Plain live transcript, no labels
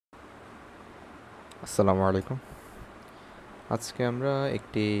আসসালামু আলাইকুম। আজকে আমরা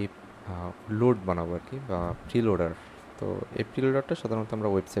একটি লোড বানাবো আর কি, বা প্রিলোডার। তো এই প্রিলোডারটা সাধারণত আমরা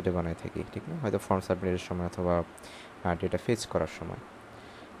ওয়েবসাইটে বানাই থাকি, ঠিক না? হয়তো ফর্ম সাবমিটের সময় অথবা ডেটা ফেচ করার সময়।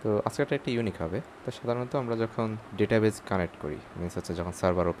 তো আজকেরটা একটা ইউনিক হবে। তো সাধারণত আমরা যখন ডেটাবেজ কানেক্ট করি, মিনস হচ্ছে যখন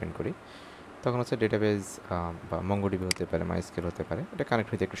সার্ভার ওপেন করি, তখন হচ্ছে ডেটাবেজ বা মঙ্গোডিবি হতে পারে, মাইস্কেল হতে পারে, এটা কানেক্ট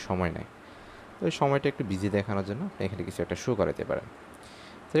হতে একটু সময় নেয়। তো এই সময়টা একটু বিজি দেখানোর জন্য আপনি এখানে কিছু একটা শো করাতে পারেন।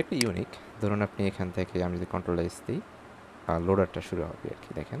 তো একটা ইউনিক, ধরুন আপনি এখান থেকে, আমি যদি কন্ট্রোল এস দিই, লোডারটা শুরু হবে আর কি।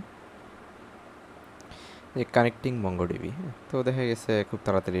 দেখেন যে কানেক্টিং মঙ্গোডিবি, হ্যাঁ, তো দেখা গেছে খুব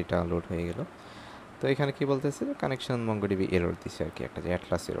তাড়াতাড়ি এটা লোড হয়ে গেল। তো এখানে কি বলতেছে, যে কানেকশন মঙ্গোডিবি এরর দিছে আর কি, একটা যে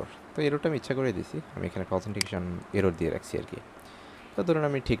অ্যাটলাস এরর। তো এররটা আমি ইচ্ছা করে দিছি, আমি এখানে একটা অথেন্টিকেশন এরর দিয়ে রাখছি আর কি। তো ধরুন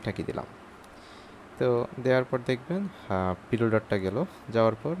আমি ঠিকঠাকই দিলাম। তো দেওয়ার পর দেখবেন পিলোডারটা গেল,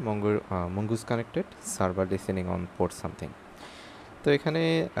 যাওয়ার পর mongoose connected, server listening on port something. তো এখানে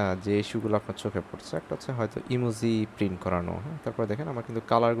যে ইস্যুগুলো আপনার চোখে পড়ছে, একটা হচ্ছে হয়তো ইমোজি প্রিন্ট করানো, হ্যাঁ। তারপরে দেখেন আমার কিন্তু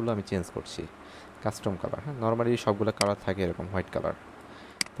কালারগুলো আমি চেঞ্জ করছি, কাস্টম কালার, হ্যাঁ। নর্মালি সবগুলো কালার থাকে এরকম হোয়াইট কালার।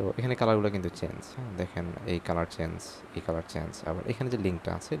 তো এখানে কালারগুলো কিন্তু চেঞ্জ, হ্যাঁ। দেখেন এই কালার চেঞ্জ, এই কালার চেঞ্জ, আবার এখানে যে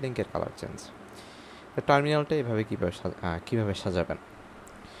লিঙ্কটা আছে, লিঙ্কের কালার চেঞ্জ। তো টার্মিনালটা এভাবে কীভাবে সাজাবেন।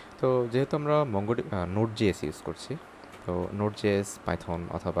 তো যেহেতু আমরা নোট জেএস ইউজ করছি, তো নোট জেএস, পাইথন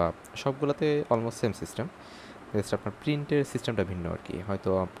অথবা সবগুলোতে অলমোস্ট সেম সিস্টেম। জাস্ট আপনার প্রিন্টের সিস্টেমটা ভিন্ন আর কি। হয়তো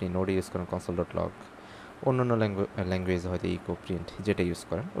আপনি নোডে ইউজ করেন কনসোল ডট লগ, অন্যান্য ল্যাঙ্গুয়েজে হয়তো ইকো প্রিন্ট যেটা ইউজ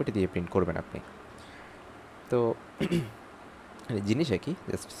করেন ওইটা দিয়ে প্রিন্ট করবেন আপনি। তো জিনিস একই,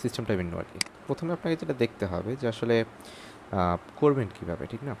 জাস্ট সিস্টেমটা ভিন্ন আর কি। প্রথমে আপনাকে যেটা দেখতে হবে যে আসলে করবেন কীভাবে,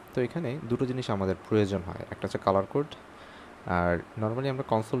 ঠিক না? তো এখানে দুটো জিনিস আমাদের প্রয়োজন হয়, একটা হচ্ছে কালার কোড, আর নর্মালি আমরা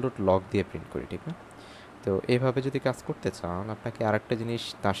কনসোল ডট লগ দিয়ে প্রিন্ট করি, ঠিক না? তো এইভাবে যদি কাজ করতে চান, আপনাকে আরেকটা জিনিস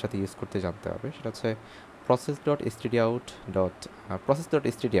তার সাথে ইউজ করতে জানতে হবে, সেটা হচ্ছে process.stdout.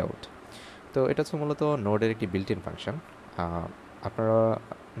 তো এটা হচ্ছে মূলত নোডের একটি বিল্ট ইন ফাংশন। আপনারা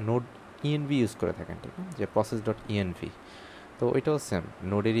নোড ইএনভি ইউজ করে থাকেন, ঠিক না? যে process.env, তো ওইটাও সেম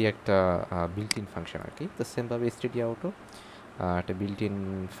নোডেরই একটা বিল্ট ইন ফাংশন আর কি। তো সেমভাবে stdout একটা বিল্ট ইন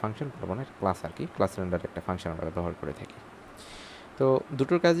ফাংশন বলবো না, একটা ক্লাস আর কি, ক্লাসের আন্ডারে একটা ফাংশন আমরা ব্যবহার করে থাকি। তো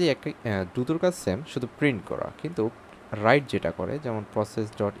দুটোর কাজ সেম, শুধু প্রিন্ট করা। কিন্তু রাইট যেটা করে, যেমন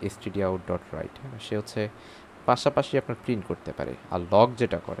process.stdout.write, হ্যাঁ, সে হচ্ছে পাশাপাশি আপনার প্রিন্ট করতে পারে। আর লগ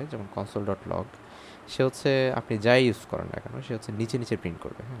যেটা করে, যেমন console.log, সে হচ্ছে আপনি যাই ইউজ করেন না কেন, সে হচ্ছে নিচে নিচে প্রিন্ট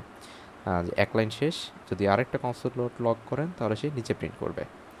করবে, হ্যাঁ। যে এক লাইন শেষ, যদি আরেকটা console.log করেন তাহলে সে নিচে প্রিন্ট করবে।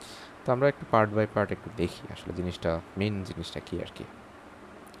 তো আমরা একটু পার্ট বাই পার্ট একটু দেখি আসলে জিনিসটা, মেন জিনিসটা কী আর কি।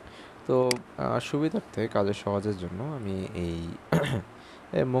 তো সুবিধার্থে, কাজের সহজের জন্য আমি এই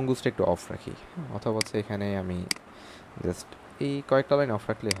মঙ্গুসটা একটু অফ রাখি, হ্যাঁ, অথবা হচ্ছে এখানে আমি জাস্ট এই কয়েকটা লাইন অফ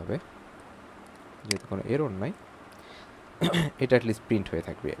রাখলেই হবে, যেহেতু কোনো এরর নাই। এটা অ্যাটলিস্ট প্রিন্ট হয়ে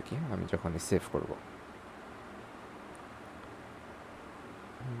থাকবে আর কি, আমি যখন সেভ করব।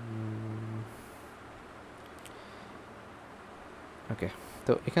 ওকে,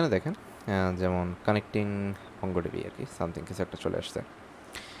 তো এখানে দেখেন যেমন কানেক্টিং মঙ্গোডিবি আর কি, সামথিং কিছু একটা চলে আসছে।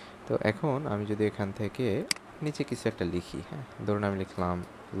 তো এখন আমি যদি এখান থেকে নিচে কিছু একটা লিখি, হ্যাঁ, ধরুন আমি লিখলাম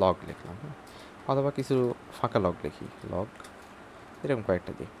লগ, লিখলাম, হ্যাঁ, অথবা কিছু ফাঁকা লগ লিখি, লগ, এরকম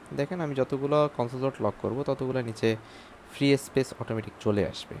কয়েকটা দিই। দেখেন আমি যতগুলো কনসোল ডট লক করবো ততগুলো নিচে ফ্রি স্পেস অটোমেটিক চলে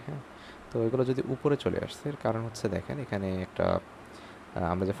আসবে, হ্যাঁ। তো এগুলো যদি উপরে চলে আসছে, এর কারণ হচ্ছে দেখেন এখানে একটা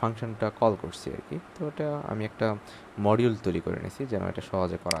আমরা যে ফাংশনটা কল করছি আর কি, তো ওটা আমি একটা মডিউল তৈরি করে নিয়েছি যেন এটা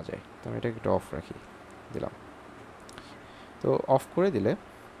সহজে করা যায়। তো আমি এটাকে একটু অফ রাখি, দিলাম। তো অফ করে দিলে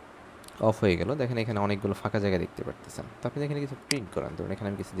অফ হয়ে গেল। দেখেন এখানে অনেকগুলো ফাঁকা জায়গা দেখতে পারতেছেন। তো আপনি এখানে কিছু প্রিন্ট করেন, ধরুন এখানে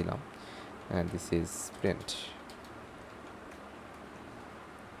আমি কিছু দিলাম, দিস ইজ প্রিন্ট,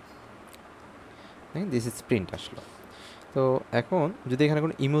 হ্যাঁ, দিস ইজ প্রিন্ট আসলো। তো এখন যদি এখানে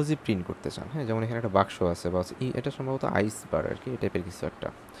কোনো ইমোজি প্রিন্ট করতে চান, হ্যাঁ, যেমন এখানে একটা বাক্স আছে, বা হচ্ছে এটা সম্ভবত আইস বার আর কি, এই টাইপের কিছু একটা।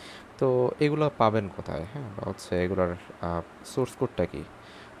 তো এগুলো পাবেন কোথায়, হ্যাঁ, বা হচ্ছে এগুলোর সোর্স কোডটা কি?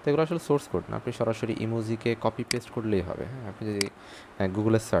 তো এগুলো আসলে সোর্স কোড না, আপনি সরাসরি ইমোজিকে কপি পেস্ট করলেই হবে, হ্যাঁ। আপনি যদি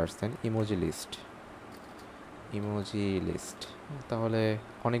গুগলে সার্চ দেন ইমোজি লিস্ট, তাহলে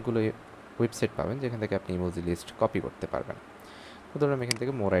অনেকগুলো ওয়েবসাইট পাবেন যেখান থেকে আপনি ইমোজি লিস্ট কপি করতে পারবেন। তো ধরুন আমি এখান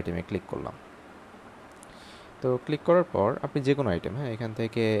থেকে মোর আইটেমে ক্লিক করলাম। তো ক্লিক করার পর আপনি যে কোনো আইটেম, হ্যাঁ, এখান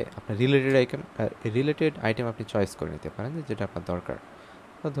থেকে আপনার রিলেটেড আইটেম আপনি চয়েস করে নিতে পারেন যে যেটা আপনার দরকার।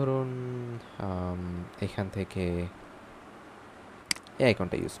 তো ধরুন আম, এখান থেকে এই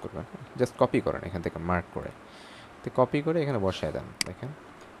আইকনটা ইউজ করবেন, জাস্ট কপি করেন এখান থেকে মার্ক করে। তো কপি করে এখানে বসায় দেন। দেখেন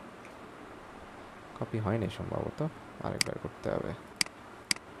কপি হয়নি সম্ভবত, আরেকবার করতে হবে।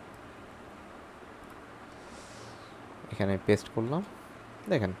 এখানে পেস্ট করলাম।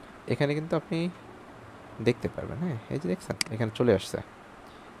 দেখেন এখানে কিন্তু আপনি দেখতে পারবেন, হ্যাঁ, এই যে দেখছেন এখানে চলে আসছে।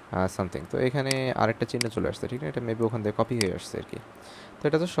 সামথিং। তো এখানে আরেকটা চিহ্ন চলে আসছে, ঠিক না? এটা মেবি ওখান থেকে কপি হয়ে আসছে আর কি। তো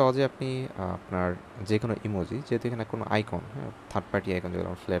এটা তো সহজে আপনি আপনার যে কোনো ইমোজি, যেহেতু এখানে কোনো আইকন, হ্যাঁ, থার্ড পার্টি আইকন যেগুলো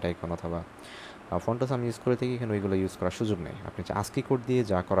ফ্ল্যাট আইকন অথবা ফন্টাস আমি ইউজ করে থাকি, এখানে ওইগুলো ইউজ করার সুযোগ নেই। আপনি আস্কি কোড দিয়ে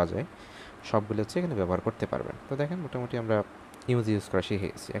যা করা যায় সবগুলো হচ্ছে এখানে ব্যবহার করতে পারবেন। তো দেখেন মোটামুটি আমরা ইমোজি ইউজ করা শিখে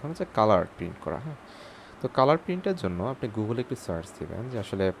গেছি। এখন হচ্ছে কালার প্রিন্ট করা, হ্যাঁ। তো কালার প্রিন্টের জন্য আপনি গুগলে একটু সার্চ দিবেন যে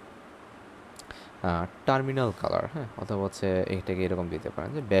আসলে টার্মিনাল কালার, হ্যাঁ, অথবা হচ্ছে এটাকে এরকম দিতে পারেন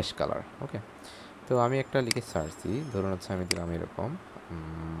যে ব্যাশ কালার, ওকে। তো আমি একটা লিখে সার্চ দিই, ধরুন হচ্ছে আমি দিলাম এরকম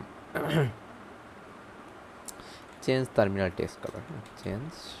চেঞ্জ টার্মিনাল টেক্সট কালার, হ্যাঁ, চেঞ্জ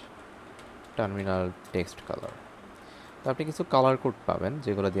টার্মিনাল টেক্সট কালার। তো আপনি কিছু কালার কোড পাবেন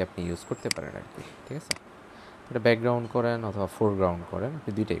যেগুলো দিয়ে আপনি ইউজ করতে পারেন আর কি, ঠিক আছে। এটা ব্যাকগ্রাউন্ড করেন অথবা ফোরগ্রাউন্ড করেন,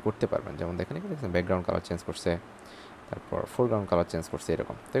 আপনি দুইটাই করতে পারবেন। যেমন দেখেন এখানে দেখছেন ব্যাকগ্রাউন্ড কালার চেঞ্জ করছে, তারপর ফোরগ্রাউন্ড কালার চেঞ্জ করছে,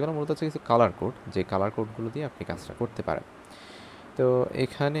 এরকম। তো এগুলো মূলত হচ্ছে কিছু কালার কোড, যে কালার কোডগুলো দিয়ে আপনি কাজটা করতে পারেন। তো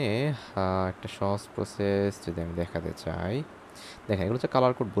এখানে একটা সহজ প্রসেস যদি আমি দেখাতে চাই, দেখেন এগুলো হচ্ছে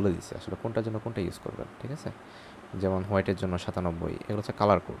কালার কোড বলে দিচ্ছে আসলে কোনটার জন্য কোনটা ইউজ করবেন, ঠিক আছে। যেমন হোয়াইটের জন্য 97, এগুলো হচ্ছে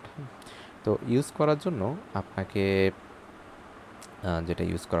কালার কোড। তো ইউজ করার জন্য আপনাকে যেটা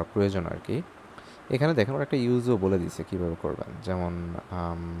ইউজ করার প্রয়োজন আর কি, এখানে দেখেন ওরা একটা ইউজও বলে দিচ্ছে কীভাবে করবেন। যেমন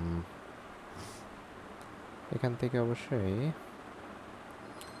এখান থেকে অবশ্যই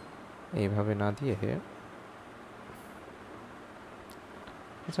এইভাবে না দিয়ে,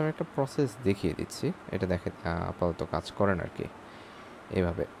 আচ্ছা আমি একটা প্রসেস দেখিয়ে দিচ্ছি, এটা দেখে আপাতত কাজ করেন আর কি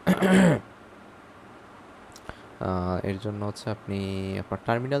এইভাবে। এর জন্য হচ্ছে আপনি আপনার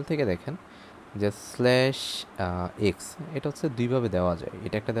টার্মিনাল থেকে দেখেন যে স্ল্যাশ এক্স, এটা হচ্ছে দুইভাবে দেওয়া যায়।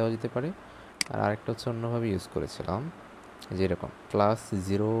 এটা একটা দেওয়া যেতে পারে, আর আরেকটা হচ্ছে অন্যভাবে ইউজ করেছিলাম যেরকম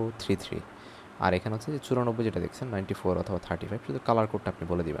 +033, আর এখানে হচ্ছে যে 94 যেটা দেখছেন 94 অথবা 35, শুধু কালার কোডটা আপনি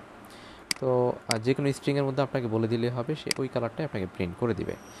বলে দিবেন। তো যে কোনো স্ট্রিংয়ের মধ্যে আপনাকে বলে দিলে হবে, সে ওই কালারটাই আপনাকে প্রিন্ট করে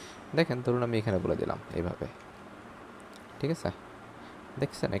দিবে। দেখেন ধরুন আমি এখানে বলে দিলাম এইভাবে, ঠিক আছে।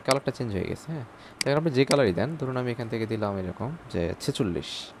 দেখছেন এই কালারটা চেঞ্জ হয়ে গেছে, হ্যাঁ। দেখেন আপনি যে কালারই দেন, ধরুন আমি এখান থেকে দিলাম এরকম যে 46,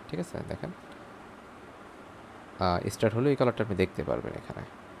 ঠিক আছে। দেখেন স্টার্ট হলে এই কালারটা আপনি দেখতে পারবেন এখানে,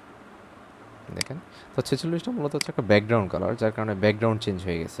 দেখেন। তো 46টা মূলত হচ্ছে একটা ব্যাকগ্রাউন্ড কালার, যার কারণে ব্যাকগ্রাউন্ড চেঞ্জ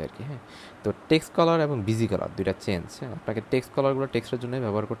হয়ে গেছে আর কি, হ্যাঁ। তো টেক্সট কালার এবং বিজি কালার দুইটা চেঞ্জ, হ্যাঁ। আপনাকে টেক্সট কালারগুলো টেক্সটের জন্য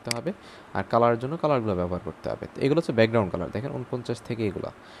ব্যবহার করতে হবে, আর কালারের জন্য কালারগুলো ব্যবহার করতে হবে। তো এগুলো হচ্ছে ব্যাকগ্রাউন্ড কালার, দেখেন 49 থেকে এগুলো।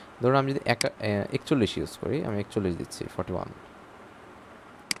 ধরুন আমি যদি 41 ইউজ করি, আমি 41 দিচ্ছি 41,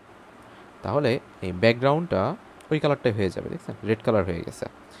 তাহলে এই ব্যাকগ্রাউন্ডটা ওই কালারটাই হয়ে যাবে, দেখছেন রেড কালার হয়ে গেছে।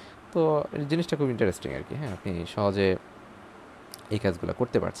 তো এই জিনিসটা খুব ইন্টারেস্টিং আর কি, হ্যাঁ। আপনি সহজে এই কাজগুলো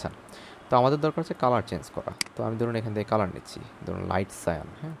করতে পারছেন। তো আমাদের দরকার হচ্ছে কালার চেঞ্জ করা। তো আমি ধরুন এখান থেকে কালার নিচ্ছি, ধরুন লাইট সায়ান,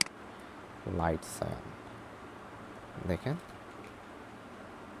 হ্যাঁ, লাইট সায়ান, দেখেন।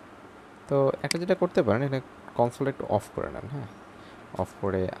 তো একটা যেটা করতে পারেন, এটা কনসোলটা একটু অফ করে নেন, হ্যাঁ, অফ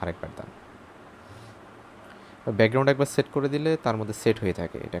করে আরেকবার দেন। ব্যাকগ্রাউন্ড একবার সেট করে দিলে তার মধ্যে সেট হয়ে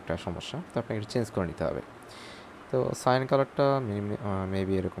থাকে, এটা একটা সমস্যা। তো আপনাকে একটু চেঞ্জ করে নিতে হবে। তো সায়ান কালারটা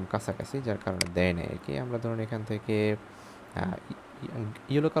মেবি এরকম কাছাকাছি, যার কারণে দেয় নেই আর কি। আমরা ধরুন এখান থেকে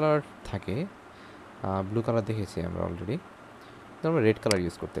ইয়েলো কালার থাকে, ব্লু কালার দেখেছি আমরা অলরেডি। তো আমরা রেড কালার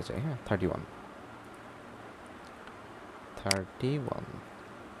ইউজ করতে চাই, হ্যাঁ, 31,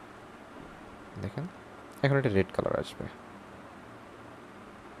 দেখেন এখন এটা রেড কালার আসবে,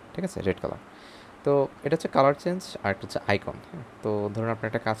 ঠিক আছে, রেড কালার। তো এটা হচ্ছে কালার চেঞ্জ, আর একটা হচ্ছে আইকন, হ্যাঁ। তো ধরুন আপনার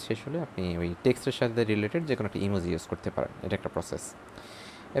একটা কাজ শেষ হলে আপনি ওই টেক্সটের সাথে রিলেটেড যে কোনো একটা ইমোজি ইউজ করতে পারেন, এটা একটা প্রসেস।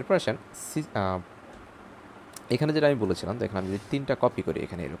 এরপর আসেন এখানে যেটা আমি বলেছিলাম, দেখেন আমি যদি 3টা কপি করি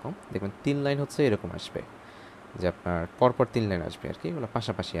এখানে, এরকম দেখবেন 3 লাইন হচ্ছে এরকম আসবে, যে আপনার পরপর 3 লাইন আসবে আর কি, এগুলো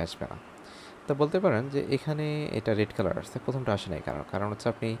পাশাপাশি আসবে না। তো বলতে পারেন যে এখানে এটা রেড কালার আসছে, প্রথমটা আসে নাই, কারণ হচ্ছে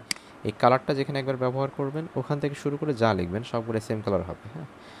আপনি এই কালারটা যেখানে একবার ব্যবহার করবেন ওখান থেকে শুরু করে যা লিখবেন সবগুলো সেম কালার হবে, হ্যাঁ।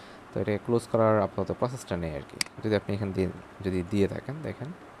 তো এটা ক্লোজ করার আপাতত প্রসেসটা নেই আর কি। যদি আপনি এখানে যদি দিয়ে থাকেন, দেখেন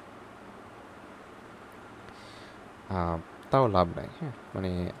তাও লাভ নাই, হ্যাঁ। মানে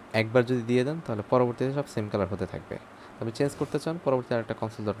একবার যদি দিয়ে দেন তাহলে পরবর্তীতে সব সেম কালার হতে থাকবে। আপনি চেঞ্জ করতে চান, পরবর্তীতে আরেকটা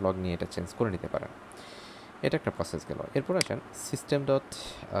console.log নিয়ে এটা চেঞ্জ করে নিতে পারেন। এটা একটা প্রসেস গেল। এরপর আসেন system dot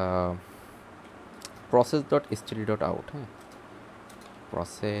process dot std dot out, হ্যাঁ,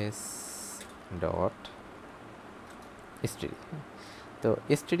 প্রসেস ডট std, হ্যাঁ। তো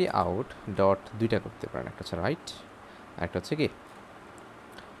std আউট ডট দুইটা করতে পারেন, একটা হচ্ছে রাইট, আর একটা হচ্ছে কি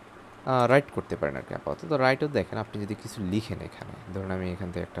রাইট করতে পারেন আর কি আপাতত। তো রাইটও দেখেন আপনি যদি কিছু লিখেন এখানে, ধরুন আমি এখান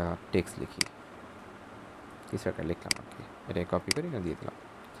থেকে একটা টেক্সট লিখি, কিছু একটা লিখলাম আর কি, এটা কপি করে এখানে দিয়ে দিলাম,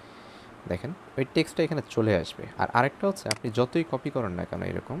 দেখেন ওই টেক্সটটা এখানে চলে আসবে। আর আরেকটা হচ্ছে আপনি যতই কপি করেন না কেন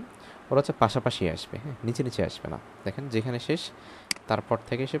এরকম, ওরা হচ্ছে পাশাপাশি আসবে, হ্যাঁ, নিচে নিচে আসবে না। দেখেন যেখানে শেষ তারপর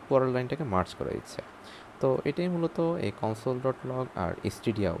থেকে সে পরের লাইনটাকে মার্চ করে দিচ্ছে। তো এটাই মূলত এই কনসোল ডট লগ আর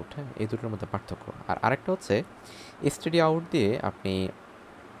এসটিডি আউট, হ্যাঁ, এই দুটোর মধ্যে পার্থক্য। আর আরেকটা হচ্ছে এসটিডি আউট দিয়ে আপনি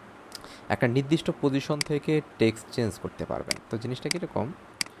একটা নির্দিষ্ট পজিশন থেকে টেক্সট চেঞ্জ করতে পারবেন। তো জিনিসটা কীরকম,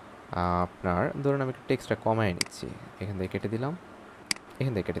 আপনার ধরুন আমি একটু টেক্সটটা কমায় নিচ্ছি, এখান থেকে কেটে দিলাম,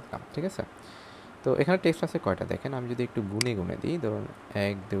 এখান থেকে কেটে দিলাম, ঠিক আছে। তো এখানে টেক্সট আছে কয়টা দেখেন, আমি যদি একটু গুনে গুনে দিই, ধরুন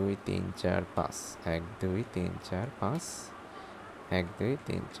 1 2 3 4 5, 1 2 3 4 5, 1 2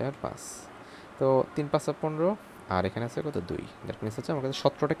 3 4 5, তো 3 5 15, আর এখানে আছে কত 2, দ্যাট মিনস হচ্ছে আমার কাছে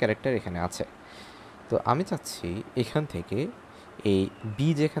 17টা ক্যারেক্টার এখানে আছে। তো আমি চাচ্ছি এখান থেকে এই বি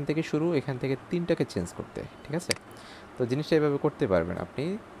যেখান থেকে শুরু, এখান থেকে 3টাকে চেঞ্জ করতে, ঠিক আছে। তো জিনিসটা এভাবে করতে পারবেন আপনি,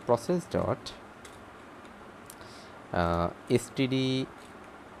 process dot STD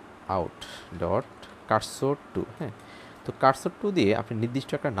out dot cursor two, হ্যাঁ। তো কার্সর টু দিয়ে আপনি নির্দিষ্ট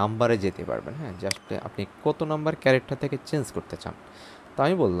একটা নাম্বারে যেতে পারবেন, হ্যাঁ, জাস্ট আপনি কত নাম্বার ক্যারেক্টার থেকে চেঞ্জ করতে চান। তো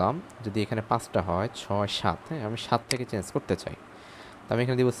আমি বললাম যদি এখানে 5টা হয় 6 7, হ্যাঁ, আমি 7 থেকে চেঞ্জ করতে চাই, তো আমি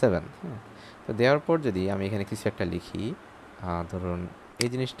এখানে দিব 7, হ্যাঁ। তো দেওয়ার পর যদি আমি এখানে কিছু একটা লিখি, ধরুন এই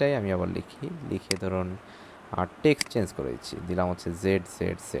জিনিসটাই আমি আবার লিখে ধরুন টেক্সট চেঞ্জ করে দিচ্ছি, দিলাম হচ্ছে জেড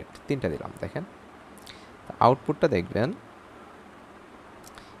জেড জেড, 3টা দিলাম, দেখেন আউটপুটটা দেখবেন,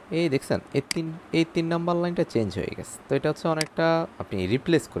 এই দেখছেন এই তিন নাম্বার লাইনটা চেঞ্জ হয়ে গেছে। তো এটা হচ্ছে অনেকটা আপনি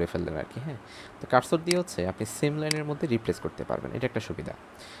রিপ্লেস করে ফেললেন আর কি, হ্যাঁ। তো কার্সর দিয়ে হচ্ছে আপনি সেম লাইনের মধ্যে রিপ্লেস করতে পারবেন, এটা একটা সুবিধা।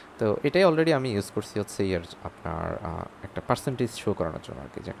 তো এটাই অলরেডি আমি ইউজ করছি হচ্ছে ইয়ার আপনার একটা পার্সেন্টেজ শো করানোর জন্য আর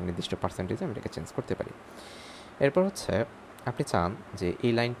কি, যে একটা নির্দিষ্ট পার্সেন্টেজে আমি এটাকে চেঞ্জ করতে পারি। এরপর হচ্ছে আপনি চান যে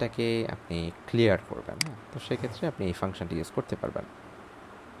এই লাইনটাকে আপনি ক্লিয়ার করবেন, হ্যাঁ, তো সেক্ষেত্রে আপনি এই ফাংশনটি ইউজ করতে পারবেন।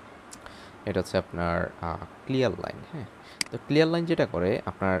 এটা হচ্ছে আপনার ক্লিয়ার লাইন, হ্যাঁ। তো ক্লিয়ার লাইন যেটা করে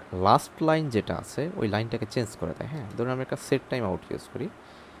আপনার লাস্ট লাইন যেটা আছে ওই লাইনটাকে চেঞ্জ করে দেয়, হ্যাঁ। ধরুন আমি একটা সেট টাইম আউট ইউজ করি,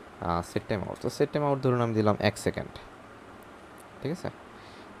 সেট টাইম আউট, তো সেট টাইম আউট ধরুন আমি দিলাম 1 সেকেন্ড, ঠিক আছে।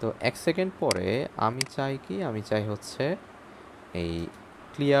 তো 1 সেকেন্ড পরে আমি চাই কি, আমি চাই হচ্ছে এই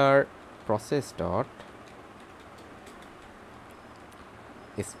clear process dot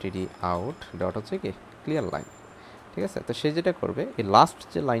STD out dot হচ্ছে কি ক্লিয়ার লাইন, ঠিক আছে। তো সে যেটা করবে এই লাস্ট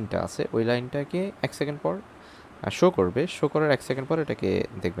যে লাইনটা আছে ওই লাইনটাকে 1 সেকেন্ড পর শো করবে, শো করার 1 সেকেন্ড পর এটাকে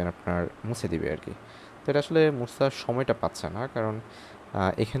দেখবেন আপনার মুছে দিবে আর কি। তো এটা আসলে মুছার সময়টা পাচ্ছে না, কারণ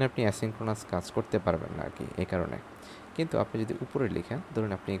এখানে আপনি অ্যাসিনক্রোনাস কাজ করতে পারবেন না আর কি, এই কারণে। কিন্তু আপনি যদি উপরে লিখেন,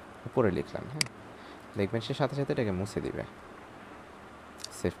 ধরুন আপনি উপরে লিখলেন, হ্যাঁ, দেখবেন সে সাথে সাথে এটাকে মুছে দিবে।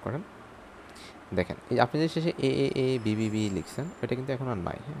 সেভ করেন, দেখেন এই আপনি যে শেষে এ বি বি বি লিখছেন ওটা কিন্তু এখন আর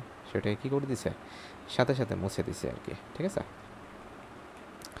নাই, হ্যাঁ, সেটাকে কী করে দিছে, সাথে সাথে মুছে দিছে আর কি, ঠিক আছে।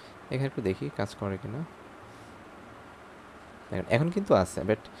 এখানে একটু দেখি কাজ করে কিনা, এখন কিন্তু আছে,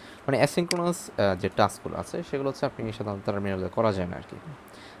 বাট মানে অ্যাসিনক্রোনাস যে টাস্কগুলো আছে সেগুলো হচ্ছে আপনি সাধারণত টার্মিনালে করা যায় না আর কি।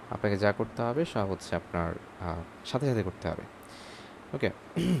 আপনাকে যা করতে হবে সব হচ্ছে আপনার সাথে সাথে করতে হবে, ওকে।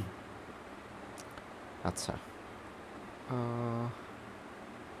 আচ্ছা,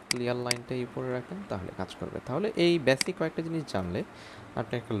 ক্লিয়ার লাইনটাই উপরে রাখেন তাহলে কাজ করবে। তাহলে এই বেসিক কয়েকটা জিনিস জানলে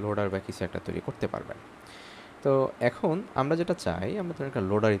আপনি একটা লোডার বা কিছু একটা তৈরি করতে পারবেন। তো এখন আমরা যেটা চাই, আমরা তো একটা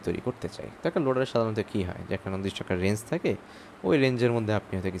লোডারই তৈরি করতে চাই। তো একটা লোডারে সাধারণত কী হয়, যে একটা নির্দিষ্ট একটা রেঞ্জ থাকে, ওই রেঞ্জের মধ্যে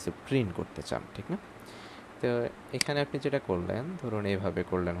আপনি হয়তো কিছু প্রিন্ট করতে চান, ঠিক না। তো এখানে আপনি যেটা করলেন, ধরুন এইভাবে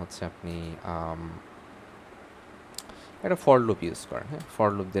করলেন হচ্ছে আপনি একটা ফর লুপ ইউজ করেন, হ্যাঁ। ফর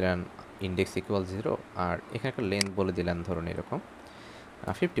লুপ দিলেন ইন্ডেক্স ইকুয়াল 0, আর এখানে একটা লেন্থ বলে দিলেন ধরুন এরকম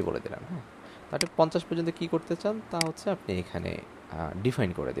 50 বলে দিলেন, হ্যাঁ। তাহলে 50 পর্যন্ত কী করতে চান তা হচ্ছে আপনি এখানে ডিফাইন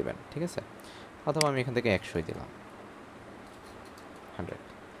করে দেবেন, ঠিক আছে। অথবা আমি এখান থেকে 100 দিলাম, 100।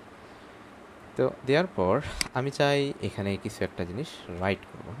 তো দেওয়ার পর আমি চাই এখানে কিছু একটা জিনিস রাইট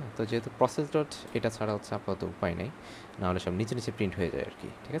করবো, হ্যাঁ। তো যেহেতু প্রসেস ডট এটা ছাড়া হচ্ছে আপাতত উপায় নেই, নাহলে সব নিচে নিচে প্রিন্ট হয়ে যায় আর কি,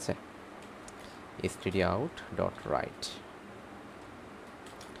 ঠিক আছে। এসটিডি আউট ডট রাইট,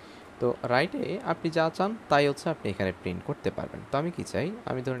 তো রাইটে আপনি যা চান তাই হচ্ছে আপনি এখানে প্রিন্ট করতে পারবেন। তো আমি কি চাই,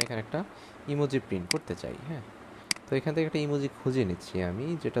 আমি ধরুন এখানে একটা ইমোজি প্রিন্ট করতে চাই, হ্যাঁ। তো এখান থেকে একটা ইমোজি খুঁজে নিচ্ছি আমি,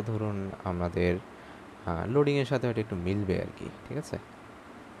 যেটা ধরুন আমাদের লোডিংয়ের সাথে হয়তো একটু মিলবে আর কি, ঠিক আছে।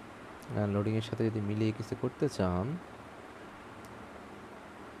 লোডিংয়ের সাথে যদি মিলিয়ে কিছু করতে চান,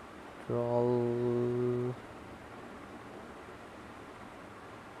 ট্রল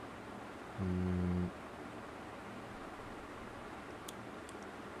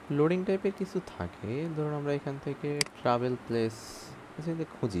লোডিং টাইপের কিছু থাকে, ধরুন আমরা এখান থেকে ট্রাভেল প্লেস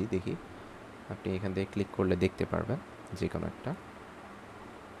খুঁজি, দেখি আপনি এখান থেকে ক্লিক করলে দেখতে পারবেন যে কোনো একটা।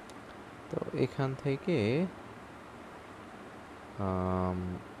 তো এখান থেকে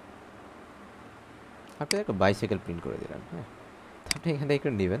আপনি একটা বাইসাইকেল প্রিন্ট করে দিলেন, হ্যাঁ। তো আপনি এখান থেকে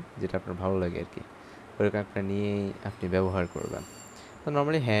একটু নেবেন যেটা আপনার ভালো লাগে আর কি, ওরকম একটা নিয়েই আপনি ব্যবহার করবেন। তো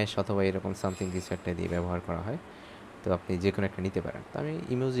নর্মালি হ্যাশ অথবা এরকম সামথিং কিছু একটা দিয়ে ব্যবহার করা হয়, তো আপনি যে কোনো একটা নিতে পারেন। তো আমি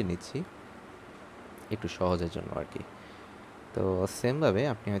ইমোজি নিচ্ছি, একটু সহজের জন্য আর কি। তো সেমভাবে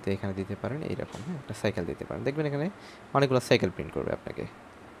আপনি হয়তো এখানে দিতে পারেন এইরকম, হ্যাঁ, একটা সাইকেল দিতে পারেন। দেখবেন এখানে অনেকগুলো সাইকেল প্রিন্ট করবে আপনাকে।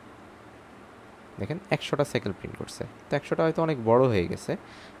 দেখেন 100টা সাইকেল প্রিন্ট করছে। তো 100টা হয়তো অনেক বড় হয়ে গেছে,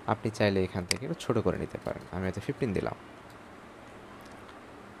 আপনি চাইলে এখান থেকে একটু ছোটো করে নিতে পারেন। আমি হয়তো 15 দিলাম,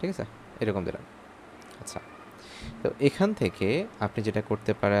 ঠিক আছে, এরকম দিলাম। আচ্ছা, তো এখান থেকে আপনি যেটা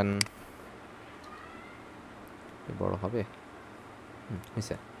করতে পারেন, বড় হবে,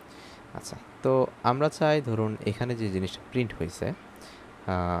 হয়েছে। আচ্ছা, তো আমরা চাই ধরুন এখানে যে জিনিসটা প্রিন্ট হয়েছে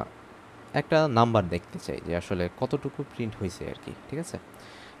একটা নাম্বার দেখতে চাই যে আসলে কতটুকু প্রিন্ট হয়েছে আর কি, ঠিক আছে।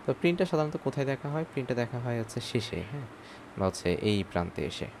 তো প্রিন্টটা সাধারণত কোথায় দেখা হয়? প্রিন্টটা দেখা হয় হচ্ছে শেষে, হ্যাঁ, বা হচ্ছে এই প্রান্তে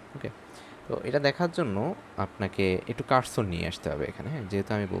এসে। ওকে, তো এটা দেখার জন্য আপনাকে একটু কার্সর নিয়ে আসতে হবে এখানে, হ্যাঁ,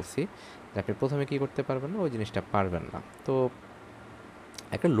 যেহেতু আমি বলছি যে আপনি প্রথমে কী করতে পারবেন না, ওই জিনিসটা পারবেন না। তো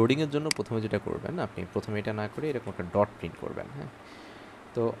একটা লোডিংয়ের জন্য প্রথমে যেটা করবেন, আপনি প্রথমে এটা না করে এরকম একটা ডট প্রিন্ট করবেন, হ্যাঁ।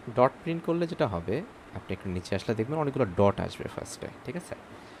 তো ডট প্রিন্ট করলে যেটা হবে, আপনি একটু নিচে আসলে দেখবেন অনেকগুলো ডট আসবে ফার্স্টে, ঠিক আছে।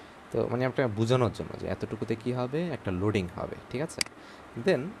 তো মানে আপনাকে বোঝানোর জন্য যে এতটুকুতে কী হবে, একটা লোডিং হবে, ঠিক আছে।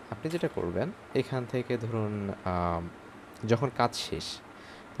 দেন আপনি যেটা করবেন, এখান থেকে ধরুন যখন কাজ শেষ,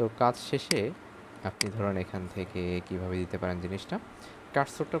 তো কাজ শেষে আপনি ধরুন এখান থেকে কিভাবে দিতে পারেন জিনিসটা,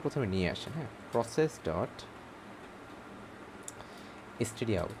 কার্সরটা প্রথমে নিয়ে আসেন, হ্যাঁ, প্রসেস ডট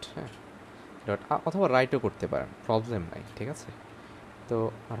স্টেডি আউট, হ্যাঁ, ডট, অথবা রাইটও করতে পারেন, প্রবলেম নাই, ঠিক আছে। তো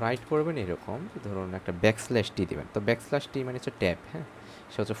রাইট করবেন এরকম, ধরুন একটা ব্যাকস্ল্যাশ টি দেবেন। তো ব্যাকস্ল্যাশ টি মানে হচ্ছে ট্যাব, হ্যাঁ,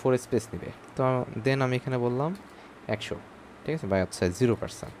 সে হচ্ছে 4 স্পেস নেবে। তো দেন আমি এখানে বললাম 100, ঠিক আছে, বা হচ্ছে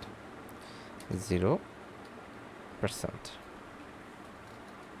 0%, 0%।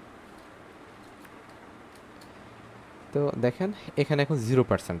 তো দেখেন এখানে এখন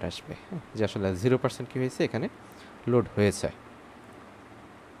 0% আসবে, হ্যাঁ, যে আসলে 0% কী হয়েছে, এখানে লোড হয়েছে।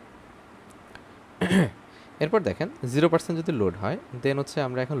 এরপর দেখেন 0% যদি লোড হয়, দেন হচ্ছে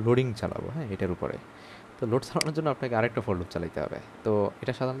আমরা এখন লোডিং চালাবো, হ্যাঁ, এটার উপরে। তো লোড চালানোর জন্য আপনাকে আরেকটা ফর লুপ চালাতে হবে। তো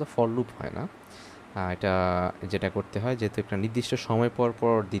এটা সাধারণত ফর লুপ হয় না, এটা যেটা করতে হয়, যেহেতু একটা নির্দিষ্ট সময় পর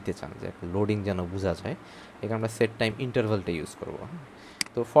পর দিতে চান যে একটা লোডিং যেন বোঝা যায়, এখানে আমরা সেট টাইম ইন্টারভালটা ইউজ করবো, হ্যাঁ।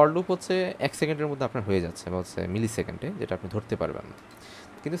 তো ফর লুপ হচ্ছে 1 সেকেন্ডের মধ্যে আপনার হয়ে যাচ্ছে, বা হচ্ছে মিলি সেকেন্ডে, যেটা আপনি ধরতে পারবেন না।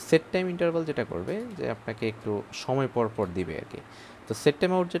 কিন্তু সেট টাইম ইন্টারভাল যেটা করবে, যে আপনাকে একটু সময় পর পর দিবে আর কি। তো সেট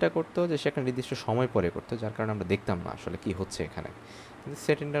টাইম আউট যেটা করতো, যে সে একটা নির্দিষ্ট সময় পরে করতো, যার কারণে আমরা দেখতাম না আসলে কী হচ্ছে এখানে। কিন্তু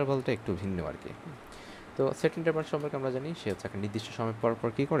সেট ইন্টারভালটা একটু ভিন্ন আর কি। তো সেট ইন্টারভাল সম্পর্কে আমরা জানি, সে হচ্ছে একটা নির্দিষ্ট সময় পর পর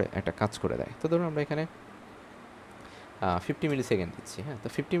কী করে একটা কাজ করে দেয়। তো ধরুন আমরা এখানে 50 মিলি সেকেন্ড দিচ্ছি, হ্যাঁ। তো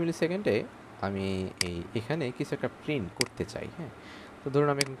 50 মিলি সেকেন্ডে আমি এখানে কিছু একটা প্রিন্ট করতে চাই, হ্যাঁ। তো ধরুন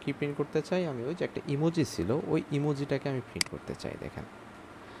আমি এখন কী প্রিন্ট করতে চাই, আমি ওই যে একটা ইমোজি ছিল, ওই ইমোজিটাকে আমি প্রিন্ট করতে চাই। দেখেন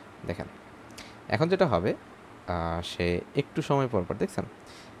দেখেন এখন যেটা হবে, সে একটু সময় পর পর, দেখছেন।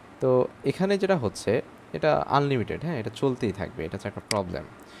 তো এখানে যেটা হচ্ছে, এটা আনলিমিটেড, হ্যাঁ, এটা চলতেই থাকবে, এটা হচ্ছে একটা প্রবলেম।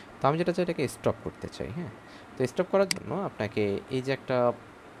 তো আমি যেটা চাই, এটাকে স্টপ করতে চাই, হ্যাঁ। তো স্টপ করার জন্য আপনাকে এই যে একটা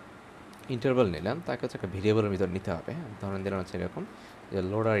ইন্টারভাল নিলাম, তাকে হচ্ছে একটা ভেরিয়েবলের ভিতর নিতে হবে, হ্যাঁ। ধরেন দিলাম হচ্ছে এরকম যে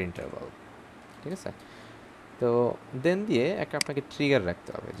লোডার ইন্টারভাল, ঠিক আছে। তো দেন দিয়ে একটা আপনাকে ট্রিগার রাখতে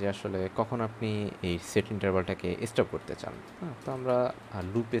হবে, যে আসলে কখন আপনি এই সেট ইন্টারভালটাকে স্টপ করতে চান, হ্যাঁ। তো আমরা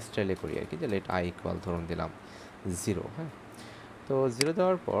লুপ স্টাইলে করি আর কি, যে লেট আই ইকুয়াল ধরুন দিলাম 0, হ্যাঁ। তো 0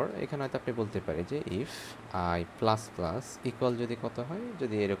 দেওয়ার পর এখানে হয়তো আপনি বলতে পারি যে if I plus plus equal যদি কত হয়,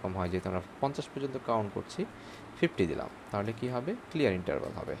 যদি এরকম হয়, যেহেতু আমরা 50 পর্যন্ত কাউন্ট করছি, 50 দিলাম, তাহলে কি হবে, ক্লিয়ার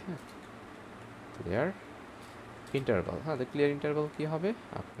ইন্টারভাল হবে, হ্যাঁ, ক্লিয়ার ইন্টারভাল। হ্যাঁ, তো ক্লিয়ার ইন্টারভাল কী হবে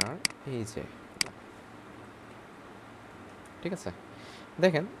আপনার, এই যে, ঠিক আছে।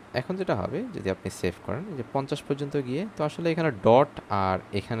 দেখেন এখন যেটা হবে, যদি আপনি সেভ করেন, যে 50 পর্যন্ত গিয়ে, তো আসলে এখানে ডট আর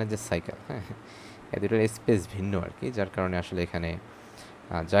এখানে যে সাইকেল, হ্যাঁ, এই দুটোর স্পেস ভিন্ন আর কি, যার কারণে আসলে এখানে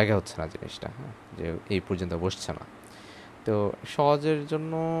জায়গা হচ্ছে না জিনিসটা, হ্যাঁ, যে এই পর্যন্ত বসছে না। তো সহজের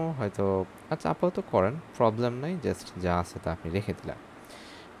জন্য হয়তো, আচ্ছা আপাতত করেন, প্রবলেম নাই, জাস্ট যা আছে তা আপনি রেখে দিলেন।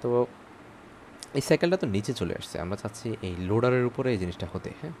 তো এই সাইকেলটা তো নিচে চলে আসছে, আমরা চাচ্ছি এই লোডারের উপরে এই জিনিসটা হতে,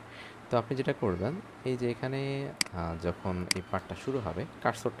 হ্যাঁ। তো আপনি যেটা করবেন, এই যে এখানে যখন এই পার্টটা শুরু হবে,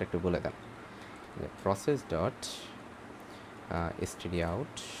 কার্সরটা একটু বলে দেন, যে process dot steady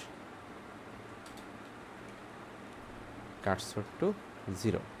out cursor two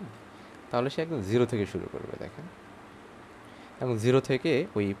 0, তাহলে সে একদম 0 থেকে শুরু করবে। দেখেন এখন 0 থেকে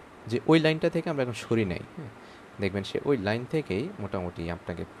ওই লাইনটা থেকে আমরা এখন সরি নাই, হ্যাঁ, দেখবেন সে ওই লাইন থেকেই মোটামুটি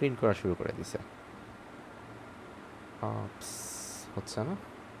আপনাকে প্রিন্ট করা শুরু করে দিছে। হচ্ছে না,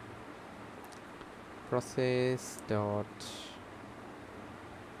 প্রসেস ডট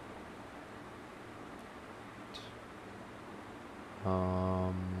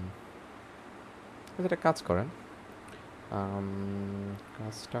একটা কাজ করেন,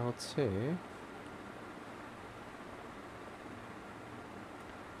 কাজটা হচ্ছে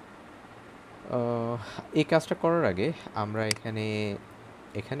আহ, এই কাজটা করার আগে আমরা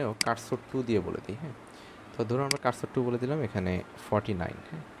এখানেও কার্সর 2 দিয়ে বলে দিই, হ্যাঁ। তো ধরুন আমরা কার্সর 2 বলে দিলাম এখানে 49,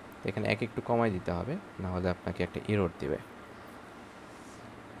 হ্যাঁ। তো এখানে একটু কমাই দিতে হবে, না হলে আপনাকে একটা এরর দিবে।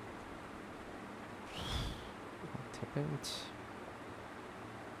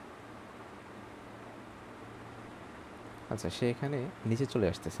 আচ্ছা, সে এখানে নিচে চলে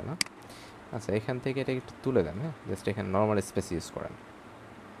আসতেছে না। আচ্ছা, এখান থেকে এটা একটু তুলে দেন, হ্যাঁ। জাস্ট এখানে নর্মাল স্পেস ইউজ করেন।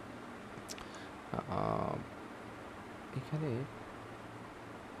 এখানে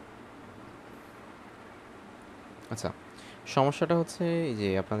আচ্ছা, সমস্যাটা হচ্ছে এই যে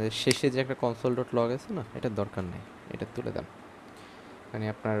আপনাদের শেষে যে একটা কনসোল ডট লগ আছে না, এটার দরকার নেই, এটা তুলে দেন। মানে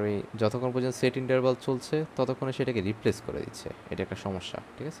আপনার ওই যতক্ষণ পর্যন্ত সেট ইন্টারভাল চলছে ততক্ষণে সেটাকে রিপ্লেস করে দিচ্ছে, এটা একটা সমস্যা,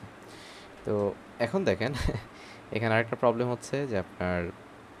 ঠিক আছে। তো এখন দেখেন এখানে আরেকটা প্রবলেম হচ্ছে যে আপনার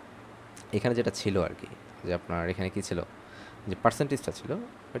এখানে যেটা ছিল আর কি, যে আপনার এখানে কি ছিল, যে পার্সেন্টেজটা ছিল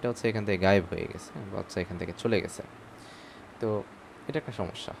ওইটা হচ্ছে এখান থেকে গায়েব হয়ে গেছে বা হচ্ছে এখান থেকে চলে গেছে। তো এটা একটা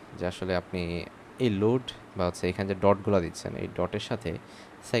সমস্যা যে আসলে আপনি এই লোড বা হচ্ছে এখানে যে ডটগুলো দিচ্ছেন এই ডটের সাথে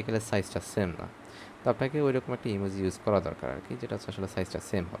সাইকেলের সাইজটা সেম না। তো আপনাকে ওই রকম একটা ইমোজি ইউজ করা দরকার আর কি, যেটা হচ্ছে আসলে সাইজটা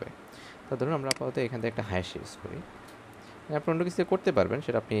সেম হবে। তো ধরুন আমরা আপাতত এখান থেকে একটা হ্যাশ ইউজ করি। আপনি অন্য কিছু করতে পারবেন,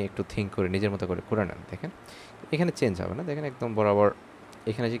 সেটা আপনি একটু থিঙ্ক করে নিজের মতো করে নেন। দেখেন এখানে চেঞ্জ হবে না, দেখেন একদম বরাবর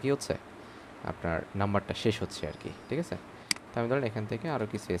এখানে যে কী হচ্ছে আপনার নাম্বারটা শেষ হচ্ছে আর কি, ঠিক আছে। তো আমি ধরেন এখান থেকে আরও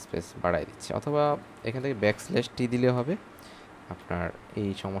কিছু স্পেস বাড়াই দিচ্ছি, অথবা এখান থেকে ব্যাকস্ল্যাশ টি দিলে হবে। আপনার এই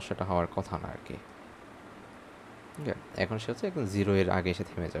সমস্যাটা হওয়ার কথা না আর কি। ঠিক আছে, এখন সে হচ্ছে একদম জিরো এর আগে এসে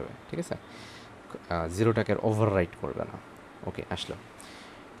থেমে যাবে, ঠিক আছে। জিরোটাকে আর ওভাররাইট করবে না। ওকে, আসলো।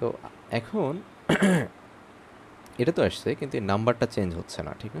 তো এখন এটা তো আসছে, কিন্তু এই নাম্বারটা চেঞ্জ হচ্ছে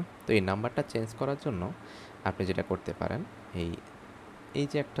না, ঠিক না। তো এই নাম্বারটা চেঞ্জ করার জন্য আপনি যেটা করতে পারেন, এই এই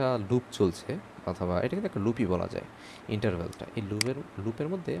যে একটা লুপ চলছে, অথবা এটা কিন্তু একটা লুপই বলা যায়, ইন্টারভ্যালটা, এই লুপের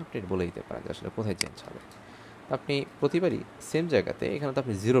মধ্যে আপনি বলে দিতে পারেন যে আসলে কোথায় চেঞ্জ হবে। তো আপনি প্রতিবারই সেম জায়গাতে, এখানে তো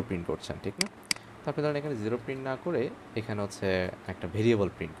আপনি জিরো প্রিন্ট করছেন, ঠিক না। তো আপনি ধরেন এখানে জিরো প্রিন্ট না করে এখানে হচ্ছে একটা ভেরিয়েবল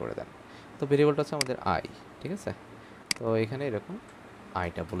প্রিন্ট করে দেন। তো ভেরিয়েবলটা হচ্ছে আমাদের আই, ঠিক আছে। তো এখানে এরকম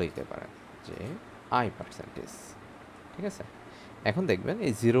আইটা বলে দিতে পারেন যে আই পার্সেন্টেজ, ঠিক আছে। এখন দেখবেন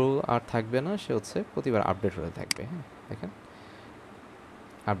এই জিরো আর থাকবে না, সে হচ্ছে প্রতিবার আপডেট হতে থাকবে, হ্যাঁ। দেখেন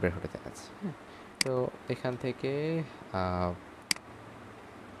আপডেট হতে দেখাচ্ছে, হ্যাঁ। তো এখান থেকে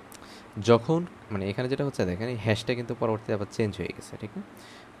যখন মানে এখানে যেটা হচ্ছে দেখেন এই হ্যাশটা কিন্তু পরবর্তীতে আবার চেঞ্জ হয়ে গেছে, ঠিক না।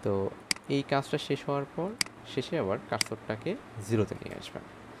 তো এই কাজটা শেষ হওয়ার পর শেষে আবার কার্সরটাকে জিরোতে নিয়ে আসবেন।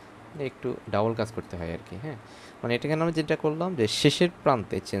 মানে একটু ডাবল কাজ করতে হয় আর কি, হ্যাঁ। মানে এটাকে আমি যেটা করলাম যে শেষের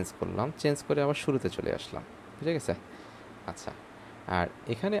প্রান্তে চেঞ্জ করলাম, চেঞ্জ করে আবার শুরুতে চলে আসলাম, বুঝে গেছে। আচ্ছা, আর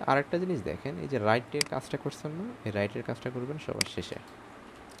এখানে আরেকটা জিনিস দেখেন, এই যে রাইটের কাজটা করছেন না, এই রাইটের কাজটা করবেন সবার শেষে,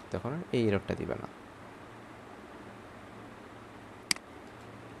 তখন আর এই এররটা দিবে না।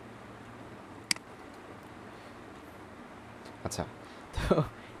 আচ্ছা, তো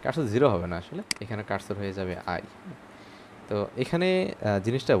কার্সর জিরো হবে না আসলে, এখানে কার্সর হয়ে যাবে আই। তো এখানে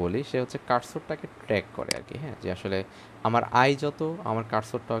জিনিসটা বলি, সে হচ্ছে কার্সরটাকে ট্র্যাক করে আর কি, হ্যাঁ। যে আসলে আমার আই যত, আমার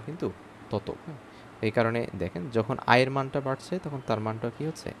কার্সরটাও কিন্তু তত, হ্যাঁ। এই কারণে দেখেন যখন আয়ের মানটা বাড়ছে তখন তার মানটাও কী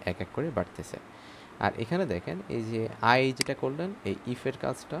হচ্ছে এক এক করে বাড়তেছে। আর এখানে দেখেন এই যে আই যেটা করলেন, এই ইফের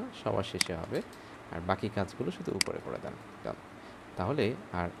কাজটা সবার শেষে হবে, আর বাকি কাজগুলো শুধু উপরে করে দেন। ডান। তাহলে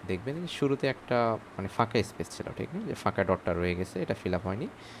আর দেখবেন যে শুরুতে একটা মানে ফাঁকা স্পেস ছিল, ঠিক না, যে ফাঁকা ডটটা রয়ে গেছে, এটা ফিল আপ হয়নি।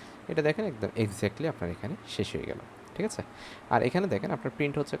 এটা দেখেন একদম এক্স্যাক্টলি আপনার এখানে শেষ হয়ে গেল, ঠিক আছে। আর এখানে দেখেন আপনার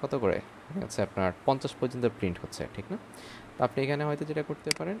প্রিন্ট হচ্ছে কত করে, হচ্ছে আপনার 50 পর্যন্ত প্রিন্ট হচ্ছে, ঠিক না। তো আপনি এখানে হয়তো যেটা করতে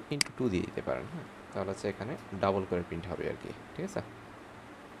পারেন ইন্টু 2 দিয়ে দিতে পারেন, হ্যাঁ। তাহলে হচ্ছে এখানে ডাবল করে প্রিন্ট হবে আর কি, ঠিক আছে।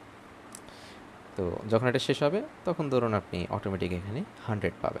 তো যখন এটা শেষ হবে তখন ধরুন আপনি অটোমেটিক এখানে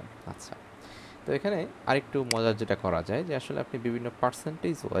 100 পাবেন। আচ্ছা, তো এখানে আরেকটু মজার যেটা করা যায়, যে আসলে আপনি বিভিন্ন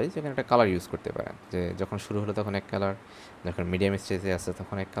পার্সেন্টেজ ওয়াইজ এখানে একটা কালার ইউজ করতে পারেন, যে যখন শুরু হলো তখন এক কালার, যখন মিডিয়াম স্টেজে আছে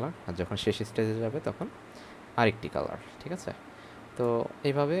তখন এক কালার, আর যখন শেষ স্টেজে যাবে তখন আরেকটি কালার, ঠিক আছে। তো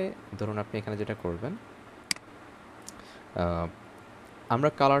এইভাবে ধরুন আপনি এখানে যেটা করবেন, আমরা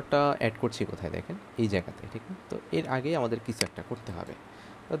কালারটা অ্যাড করছি কোথায় দেখেন, এই জায়গাতে, ঠিক না। তো এর আগেই আমাদের কিছু একটা করতে হবে।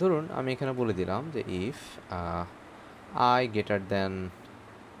 তো ধরুন আমি এখানে বলে দিলাম যে if I greater than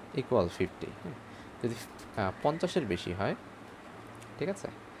equal 50, হ্যাঁ। যদি 50-এর বেশি হয়, ঠিক আছে।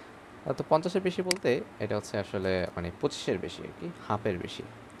 তো 50-এর বেশি বলতে এটা হচ্ছে আসলে মানে 25-এর বেশি আর কি, হাফের বেশি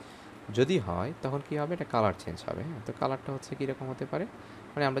যদি হয় তখন কি হবে, এটা কালার চেঞ্জ হবে, হ্যাঁ। তো কালারটা হচ্ছে কীরকম হতে পারে,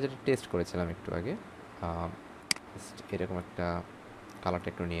 মানে আমরা যেটা টেস্ট করেছিলাম একটু আগে, এরকম একটা কালারটা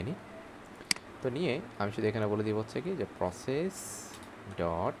একটু নিয়ে নিই। তো নিয়ে আমি শুধু এখানে বলে দিব হচ্ছে কি যে process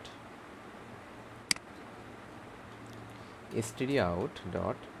dot stdout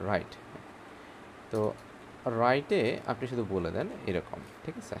dot right. তো রাইটে আপনি শুধু বলে দেন এরকম,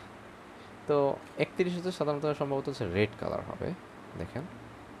 ঠিক আছে। তো 31 হচ্ছে সাধারণত সম্ভবত হচ্ছে রেড কালার হবে। দেখেন,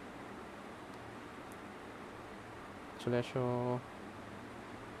 চলে আসো,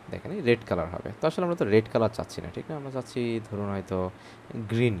 দেখেন এই রেড কালার হবে। তো আসলে আমরা তো রেড কালার চাচ্ছি না, ঠিক না? আমরা চাচ্ছি ধরুন হয়তো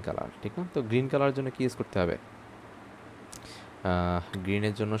গ্রিন কালার, ঠিক না? তো গ্রিন কালারের জন্য কি ইউজ করতে হবে?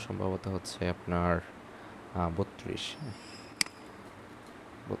 গ্রিনের জন্য সম্ভবত হচ্ছে আপনার 32,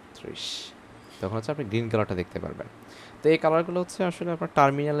 32, তখন হচ্ছে আপনি গ্রিন কালারটা দেখতে পারবেন। তো এই কালারগুলো হচ্ছে আসলে আপনার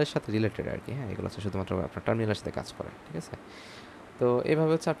টার্মিনালের সাথে রিলেটেড আর কি। হ্যাঁ, এগুলো হচ্ছে শুধুমাত্র আপনার টার্মিনালের সাথে কাজ করে, ঠিক আছে? তো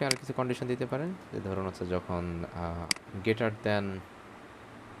এভাবে হচ্ছে আপনি আর কিছু কন্ডিশন দিতে পারেন, যে ধরুন হচ্ছে যখন গেটার দেন,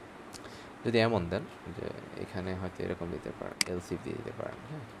 যদি এমন দেন যে এখানে হয়তো এরকম দিতে পারেন, এলসিফ দিয়ে দিতে পারেন।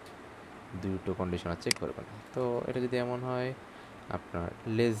 হ্যাঁ, দুটো কন্ডিশনার চেক করবেন। তো এটা যদি এমন হয় আপনার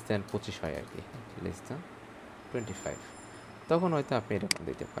লেস দেন 25 হয় আর কি, লেস দেন 25, তখন হয়তো আপনি এরকম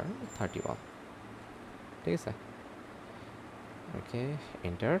দিতে পারেন 31, ঠিক আছে? ওকে,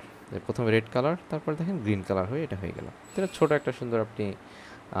 এন্টার। প্রথমে রেড কালার, তারপর দেখেন গ্রিন কালার হয়ে এটা হয়ে গেল। তো এটা ছোটো একটা সুন্দর আপনি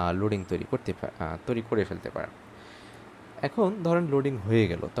লোডিং তৈরি করে ফেলতে পারেন। এখন ধরেন লোডিং হয়ে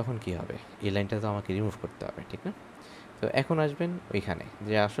গেল, তখন কি হবে? এই লাইনটা তো আমাকে রিমুভ করতে হবে, ঠিক না? তো এখন আসবেন ওইখানে,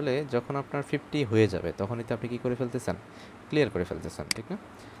 যে আসলে যখন আপনার 50 হয়ে যাবে তখনই তো আপনি কী করে ফেলতেছেন? ক্লিয়ার করে ফেলতেছেন, ঠিক না?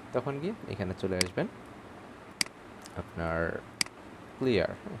 তখন গিয়ে এখানে চলে আসবেন আপনার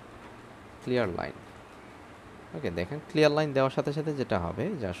ক্লিয়ার, ক্লিয়ার লাইন। ওকে, দেখেন ক্লিয়ার লাইন দেওয়ার সাথে সাথে যেটা হবে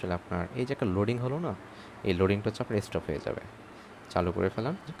যে আসলে আপনার এই যে একটা লোডিং হলো না, এই লোডিংটা হচ্ছে আপনার স্টপ হয়ে যাবে। চালু করে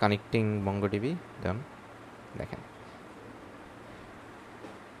ফেলাম কানেক্টিং মঙ্গোডিবি, ডান। দেখেন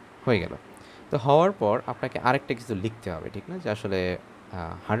হয়ে গেল। তো হওয়ার পর আপনাকে আরেকটা কিছু লিখতে হবে, ঠিক না? যে আসলে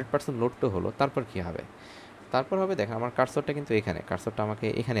 100% লোড তো হলো, তারপর কি হবে? তারপর হবে, দেখেন আমার কার্সরটা কিন্তু এখানে, কার্সরটা আমাকে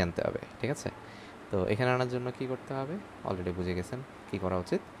এখানে আনতে হবে, ঠিক আছে? তো এখানে আনার জন্য কি করতে হবে? অলরেডি বুঝে গেছেন কি করা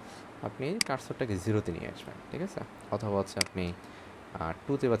উচিত। আপনি কার্সরটাকে 0-তে নিয়ে আসবেন, ঠিক আছে? অথবা হচ্ছে আপনি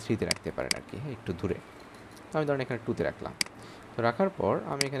 2-তে বা 3-তে রাখতে পারেন আর কি, হ্যাঁ, একটু দূরে। তো আমি ধরেন এখানে 2-তে রাখলাম। তো রাখার পর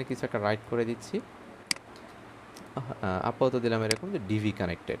আমি এখানে কিছু একটা রাইট করে দিচ্ছি। আপাতত দিলাম এরকম যে ডিভি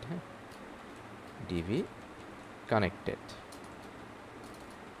কানেক্টেড, হ্যাঁ, ডিভি কানেক্টেড,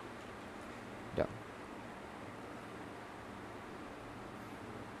 ডান।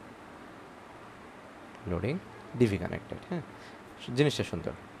 লোডিং ডিভি কানেক্টেড, হ্যাঁ, জিনিসটা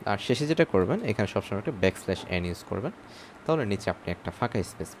সুন্দর। আর শেষে যেটা করবেন, এখানে সবসময় একটা \n ইউজ করবেন, তাহলে নিচে আপনি একটা ফাঁকা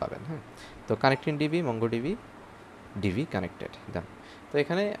স্পেস পাবেন। হ্যাঁ, তো connecting DB MongoDB DV connected, ডান। তো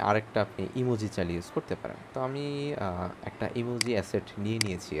এখানে আরেকটা আপনি ইমোজি চালিয়ে ইউজ করতে পারেন। তো আমি একটা ইমোজি অ্যাসেট নিয়ে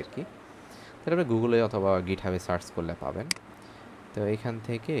নিয়েছি আর কি। তাহলে আপনি গুগলে অথবা গিটহাবে সার্চ করলে পাবেন। তো এখান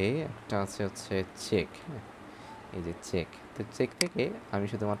থেকে একটা আছে হচ্ছে চেক, হ্যাঁ, এই যে চেক। তো চেক থেকে আমি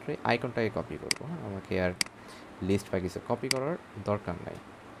শুধুমাত্র আইকনটাকে কপি করবো। হ্যাঁ, আমাকে আর লিস্ট বা কিছু কপি করার দরকার নাই,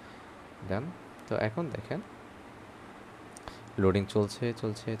 ডান। তো এখন দেখেন লোডিং চলছে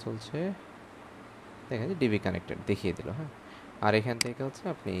চলছে চলছে, দেখেন যে ডিবি কানেক্টেড দেখিয়ে দিল। হ্যাঁ, আর এখান থেকে হচ্ছে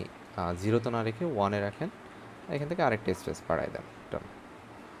আপনি 0-তে না রেখে 1-এ রাখেন, এখান থেকে আরেকটা স্পেস বাড়াই দেন, ডান।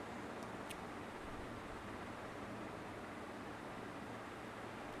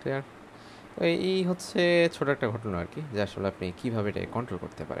 ক্লিয়ার? তো এই হচ্ছে ছোট একটা ঘটনা আর কি, যে আসলে আপনি কীভাবে এটাকে কন্ট্রোল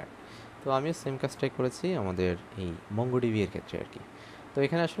করতে পারেন। তো আমিও সেম কাজটাই করেছি আমাদের এই মঙ্গোডিবি এর ক্ষেত্রে আর কি। তো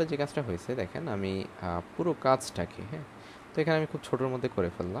এখানে আসলে যে কাজটা হয়েছে, দেখেন আমি পুরো কাজটাকে, হ্যাঁ, তো এখানে আমি খুব ছোটোর মধ্যে করে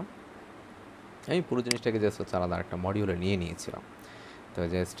ফেললাম। আমি পুরো জিনিসটাকে জাস্ট হচ্ছে আলাদা একটা মডিউলে নিয়ে নিয়েছিলাম। তো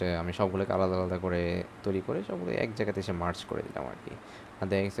জাস্ট আমি সবগুলোকে আলাদা আলাদা করে তৈরি করে সবগুলো এক জায়গাতে এসে মার্চ করে দিলাম আর কি। আর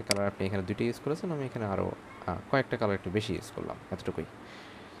দেখা গেছে কালার আপনি এখানে 2টা ইউজ করেছেন, আমি এখানে আরও কয়েকটা কালার একটু বেশি ইউজ করলাম, এতটুকুই।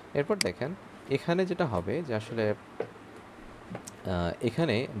 এরপর দেখেন এখানে যেটা হবে যে আসলে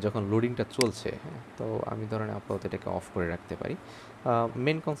এখানে যখন লোডিংটা চলছে, হ্যাঁ, তো আমি ধরেন আপাতত এটাকে অফ করে রাখতে পারি।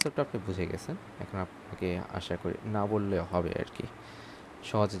 মেন কনসেপ্টটা আপনি বুঝে গেছেন, এখন আপনাকে আশা করি না বললেও হবে আর কি,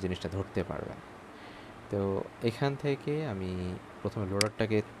 সহজে জিনিসটা ধরতে পারবেন। তো এখান থেকে আমি প্রথমে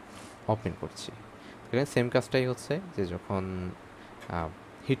লোডারটাকে ওপেন করছি। এখানে সেম কাজটাই হচ্ছে, যে যখন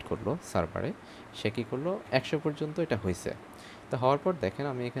হিট করলো সার্ভারে, সে কী করলো 100 পর্যন্ত এটা হয়েছে। তো হওয়ার পর দেখেন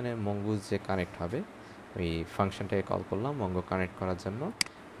আমি এখানে মঙ্গুজ যে কানেক্ট হবে ওই ফাংশনটাকে কল করলাম মঙ্গো কানেক্ট করার জন্য।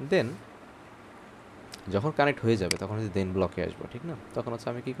 দেন যখন কানেক্ট হয়ে যাবে তখন হচ্ছে দেন ব্লকে আসবো, ঠিক না? তখন হচ্ছে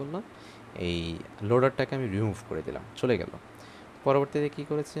আমি কী করলাম, এই লোডারটাকে আমি রিমুভ করে দিলাম, চলে গেল। পরবর্তীতে কী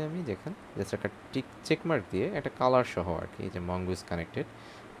করেছি আমি, দেখেন জাস্ট একটা চেকমার্ক দিয়ে একটা কালার সহ আর কি, যে মঙ্গুজ কানেক্টেড,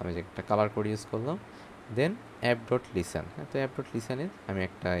 আমি যে একটা কালার কোড ইউজ করলাম। দেন app.listen, হ্যাঁ, তো app.listen-এ আমি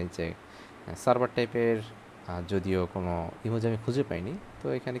একটা এই যে সার্ভার টাইপের, যদিও কোনো ইমোজি আমি খুঁজে পাইনি, তো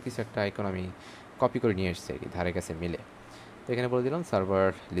এখানে কিছু একটা আইকন আমি কপি করে নিয়ে এসেছি আর কি, ধারে কাছে মিলে। তো এখানে বলে দিলাম সার্ভার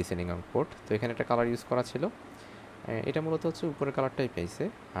লিসেনিং অন পোর্ট। তো এখানে একটা কালার ইউজ করা ছিল, এটা মূলত হচ্ছে উপরের কালারটাই পেয়েছে।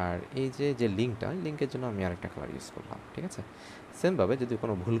 আর এই যে লিঙ্কটা, লিঙ্কের জন্য আমি আরেকটা কালার ইউজ করলাম, ঠিক আছে? সেমভাবে যদি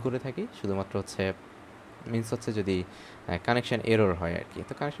কোনো ভুল করে থাকি, শুধুমাত্র হচ্ছে মিনস হচ্ছে যদি কানেকশন এরর হয় আর কি।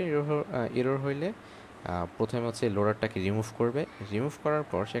 তো কানেকশন এরর হইলে প্রথমে হচ্ছে লোডারটাকে রিমুভ করবে। রিমুভ করার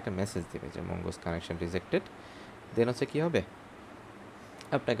পর সে একটা মেসেজ দেবে যে মঙ্গোস কানেকশন রিজেক্টেড। দেন হচ্ছে কী হবে,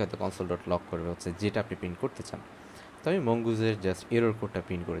 আপনাকে হয়তো কনসোল ডট লক করবে হচ্ছে যেটা আপনি প্রিন্ট করতে চান। তো আমি মঙ্গুজের জাস্ট এরর কোডটা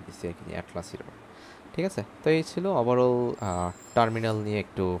প্রিন্ট করে দিচ্ছি আর কি, অ্যাটলাস এরর। ঠিক আছে? তো এই ছিল ওভারঅল টার্মিনাল নিয়ে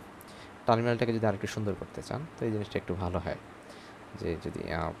একটু। টার্মিনালটাকে যদি আরেকটু সুন্দর করতে চান তো এই জিনিসটা একটু ভালো হয়, যে যদি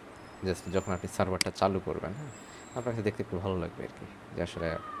জাস্ট যখন আপনি সার্ভারটা চালু করবেন, হ্যাঁ, আপনার কাছে দেখতে একটু ভালো লাগবে আর কি, যে আসলে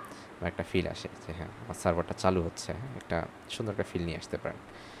একটা ফিল আসে যে হ্যাঁ আমার সার্ভারটা চালু হচ্ছে, হ্যাঁ, একটা সুন্দর একটা ফিল নিয়ে আসতে পারেন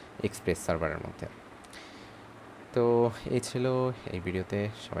এক্সপ্রেস সার্ভারের মধ্যে। তো এই ছিল এই ভিডিওতে।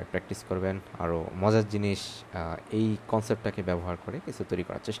 সবাই প্র্যাকটিস করবেন, আরও মজার জিনিস এই কনসেপ্টটাকে ব্যবহার করে কিছু তৈরি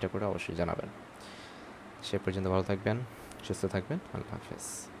করার চেষ্টা করে অবশ্যই জানাবেন। সে পর্যন্ত ভালো থাকবেন, সুস্থ থাকবেন, আল্লাহ হাফেজ।